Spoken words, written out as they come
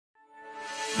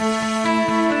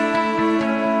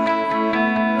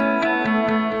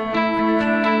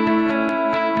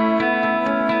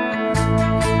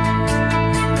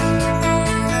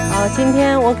今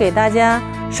天我给大家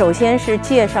首先是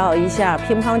介绍一下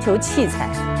乒乓球器材。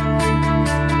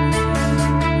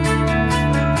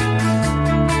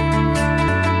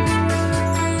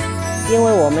因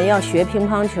为我们要学乒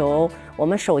乓球，我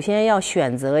们首先要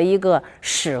选择一个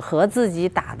适合自己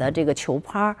打的这个球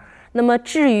拍。那么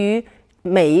至于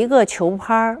每一个球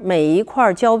拍、每一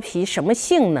块胶皮什么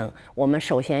性能，我们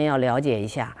首先要了解一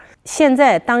下。现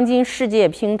在当今世界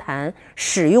乒坛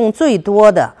使用最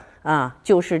多的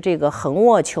就是这个横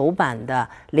握球板的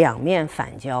两面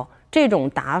反胶这种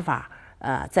打法。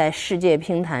在世界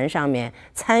乒坛上面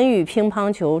参与乒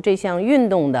乓球这项运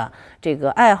动的这个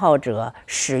爱好者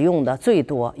使用的最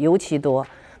多，尤其多。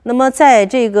那么在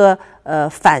这个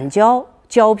反胶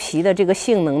胶皮的这个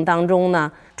性能当中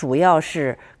呢，主要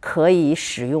是可以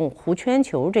使用弧圈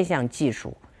球这项技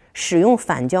术。使用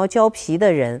反胶胶皮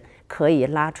的人可以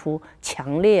拉出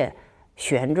强烈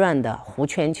旋转的弧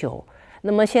圈球。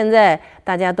那么现在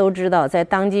大家都知道，在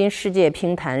当今世界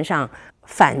乒坛上，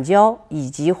反胶以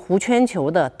及弧圈球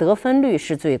的得分率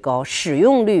是最高，使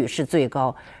用率是最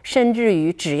高，甚至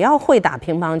于只要会打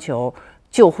乒乓球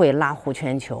就会拉弧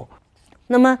圈球。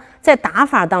那么在打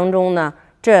法当中呢，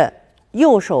这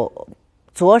右手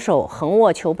左手横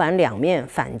握球板两面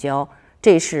反胶，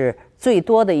这是最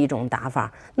多的一种打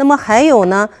法。那么还有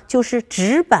呢，就是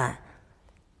直板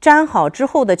粘好之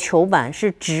后的球板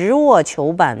是直握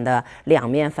球板的两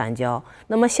面反胶。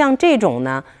那么像这种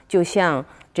呢，就像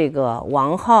这个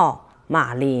王皓、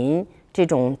马林这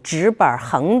种直板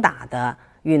横打的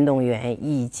运动员，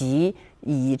以及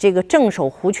以这个正手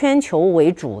弧圈球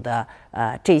为主的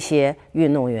这些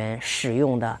运动员使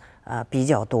用的比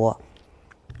较多。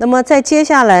那么再接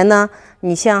下来呢，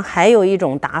你像还有一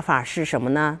种打法是什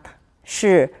么呢？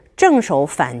是正手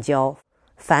反胶、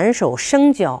反手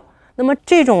生胶。那么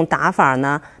这种打法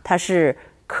呢，它是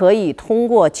可以通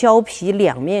过胶皮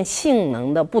两面性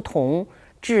能的不同，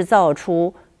制造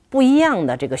出不一样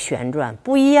的这个旋转，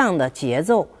不一样的节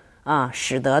奏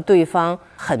使得对方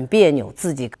很别扭，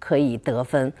自己可以得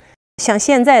分。像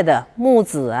现在的木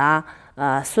子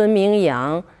孙明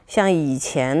阳，像以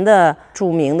前的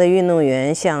著名的运动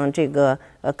员，像这个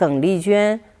耿丽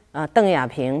娟邓亚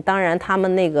萍，当然他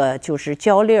们那个就是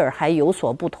胶粒还有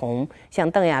所不同，像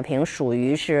邓亚萍属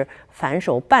于是反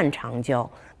手半长胶，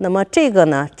那么这个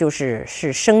呢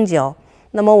是生胶。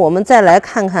那么我们再来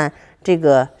看看这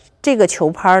个球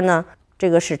拍呢，这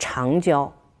个是长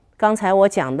胶。刚才我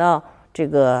讲到这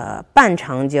个半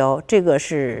长胶，这个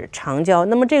是长胶。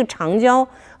那么这个长胶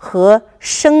和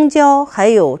生胶还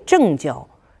有正胶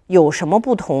有什么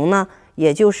不同呢？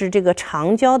也就是这个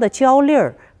长胶的胶粒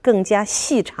儿更加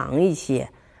细长一些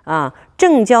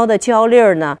正胶的胶粒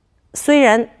儿呢，虽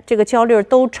然这个胶粒儿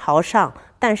都朝上，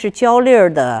但是胶粒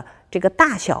儿的这个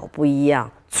大小不一样，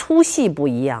粗细不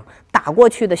一样，打过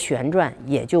去的旋转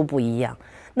也就不一样。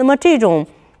那么这种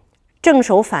正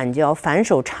手反胶、反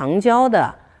手长胶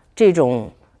的这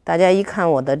种，大家一看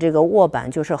我的这个握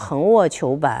板，就是横握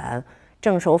球板、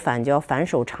正手反胶、反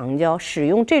手长胶，使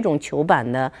用这种球板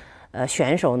的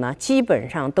选手呢，基本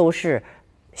上都是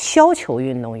削球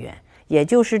运动员，也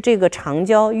就是这个长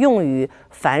胶用于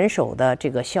反手的这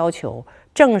个削球，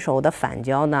正手的反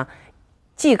胶呢，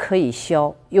既可以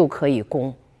削又可以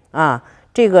攻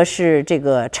这个是这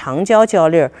个长胶胶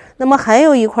粒。那么还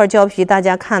有一块胶皮，大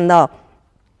家看到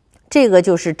这个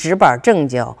就是直板正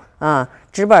胶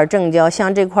直板正胶，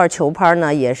像这块球拍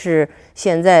呢，也是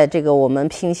现在这个我们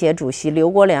乒协主席刘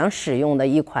国梁使用的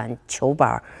一款球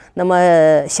板。那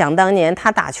么想当年他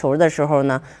打球的时候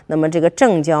呢，那么这个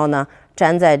正胶呢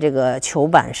粘在这个球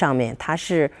板上面，它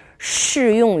是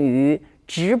适用于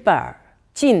直板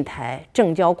近台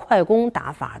正胶快攻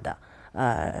打法的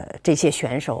这些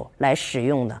选手来使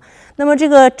用的。那么这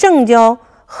个正胶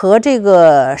和这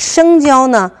个生胶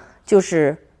呢，就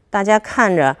是大家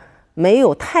看着没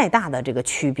有太大的这个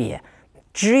区别，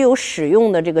只有使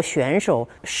用的这个选手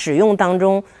使用当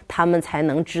中，他们才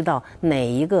能知道哪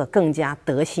一个更加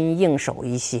得心应手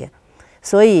一些。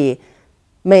所以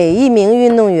每一名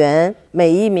运动员、每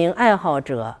一名爱好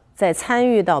者在参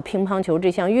与到乒乓球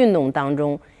这项运动当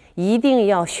中，一定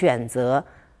要选择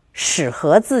适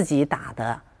合自己打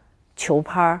的球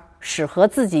拍，适合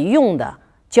自己用的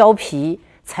胶皮，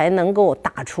才能够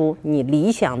打出你理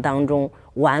想当中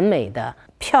完美的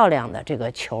漂亮的这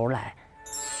个球来。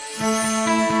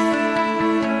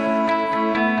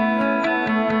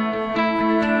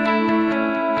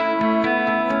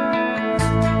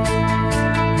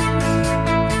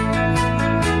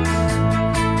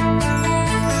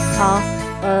好，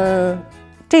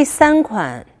这3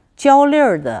款胶粒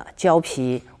儿的胶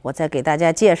皮，我再给大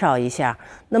家介绍一下。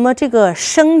那么这个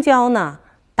生胶呢，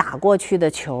打过去的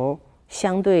球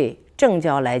相对正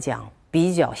胶来讲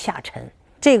比较下沉，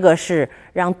这个是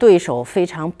让对手非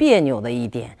常别扭的一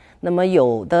点。那么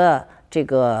有的这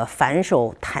个反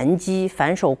手弹击、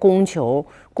反手攻球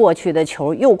过去的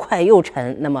球又快又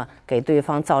沉，那么给对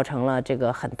方造成了这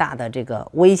个很大的这个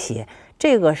威胁。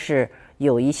这个是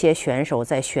有一些选手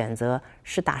在选择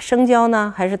是打生胶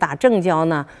呢还是打正胶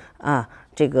呢？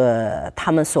这个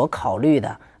他们所考虑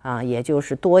的也就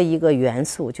是多一个元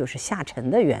素，就是下沉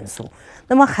的元素。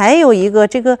那么还有一个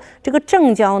这个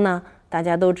正胶呢，大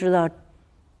家都知道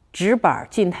直板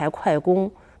近台快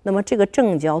攻，那么这个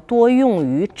正胶多用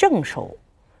于正手，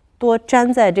多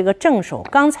粘在这个正手。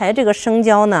刚才这个生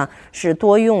胶呢是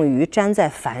多用于粘在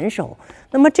反手。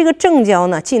那么这个正胶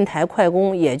呢，近台快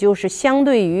攻，也就是相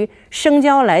对于生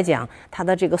胶来讲，它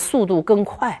的这个速度更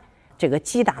快，这个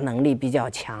击打能力比较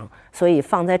强，所以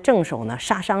放在正手呢，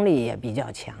杀伤力也比较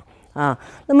强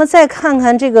那么再看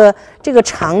看这个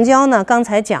长胶呢，刚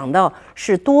才讲到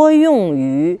是多用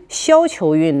于削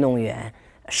球运动员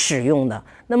使用的。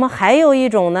那么还有一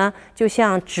种呢，就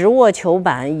像直握球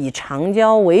板以长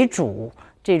胶为主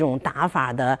这种打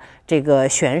法的这个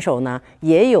选手呢，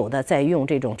也有的在用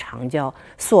这种长胶。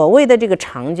所谓的这个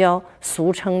长胶，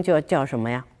俗称叫什么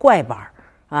呀？怪板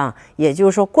也就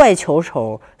是说怪球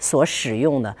手所使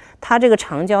用的。它这个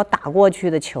长胶打过去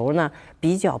的球呢，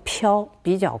比较飘，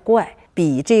比较怪，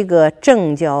比这个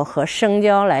正胶和生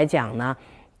胶来讲呢，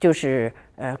就是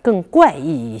更怪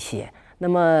异一些。那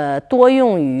么多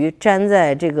用于粘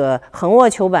在这个横握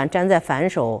球板粘在反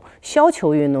手削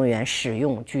球运动员使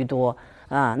用居多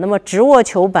那么直握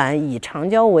球板以长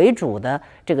胶为主的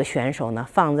这个选手呢，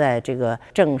放在这个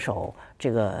正手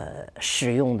这个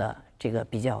使用的这个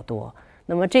比较多。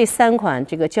那么这3款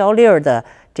这个胶粒的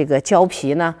这个胶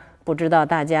皮呢，不知道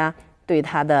大家对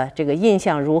它的这个印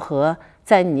象如何？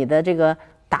在你的这个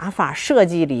打法设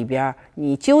计里边，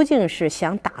你究竟是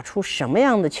想打出什么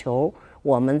样的球？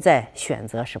我们再选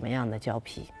择什么样的胶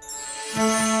皮。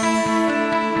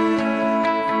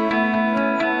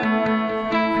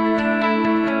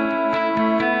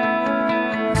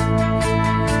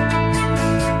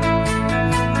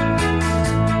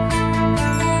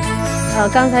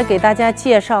刚才给大家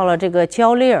介绍了这个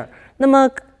胶粒儿，那么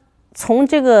从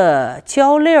这个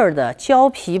胶粒儿的胶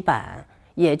皮板，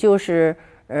也就是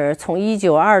从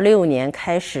1926年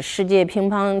开始，世界乒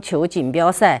乓球锦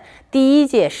标赛第1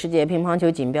届世界乒乓球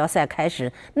锦标赛开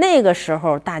始，那个时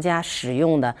候大家使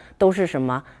用的都是什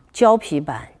么？胶皮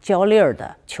板、胶粒儿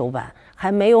的球板，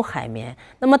还没有海绵。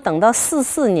那么等到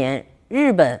44年，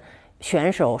日本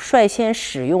选手率先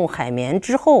使用海绵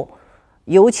之后，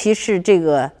尤其是这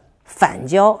个反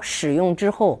胶使用之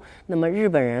后，那么日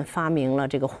本人发明了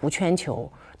这个弧圈球，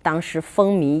当时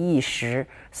风靡一时，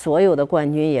所有的冠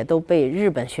军也都被日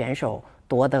本选手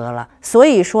夺得了。所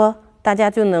以说大家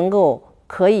就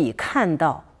可以看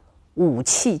到武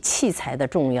器器材的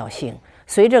重要性。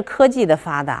随着科技的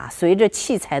发达，随着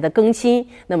器材的更新，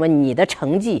那么你的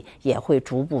成绩也会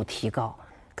逐步提高。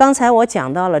刚才我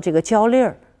讲到了这个胶粒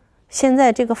儿，现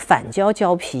在这个反胶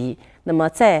胶皮，那么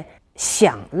在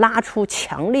想拉出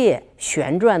强烈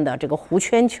旋转的这个弧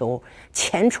圈球、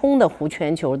前冲的弧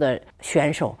圈球的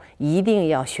选手，一定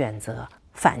要选择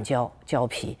反胶胶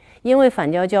皮，因为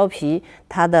反胶胶皮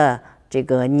它的这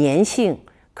个粘性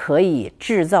可以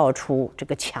制造出这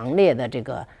个强烈的这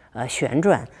个旋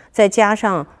转，再加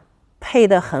上配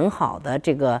得很好的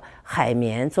这个海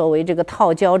绵作为这个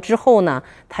套胶之后呢，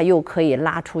它又可以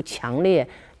拉出强烈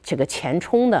这个前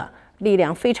冲的力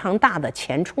量非常大的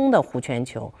前冲的弧圈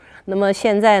球。那么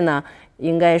现在呢，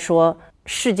应该说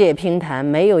世界乒坛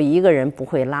没有一个人不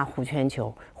会拉弧圈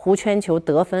球，弧圈球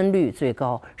得分率最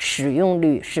高，使用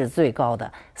率是最高的，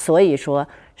所以说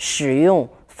使用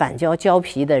反胶胶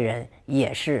皮的人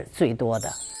也是最多的。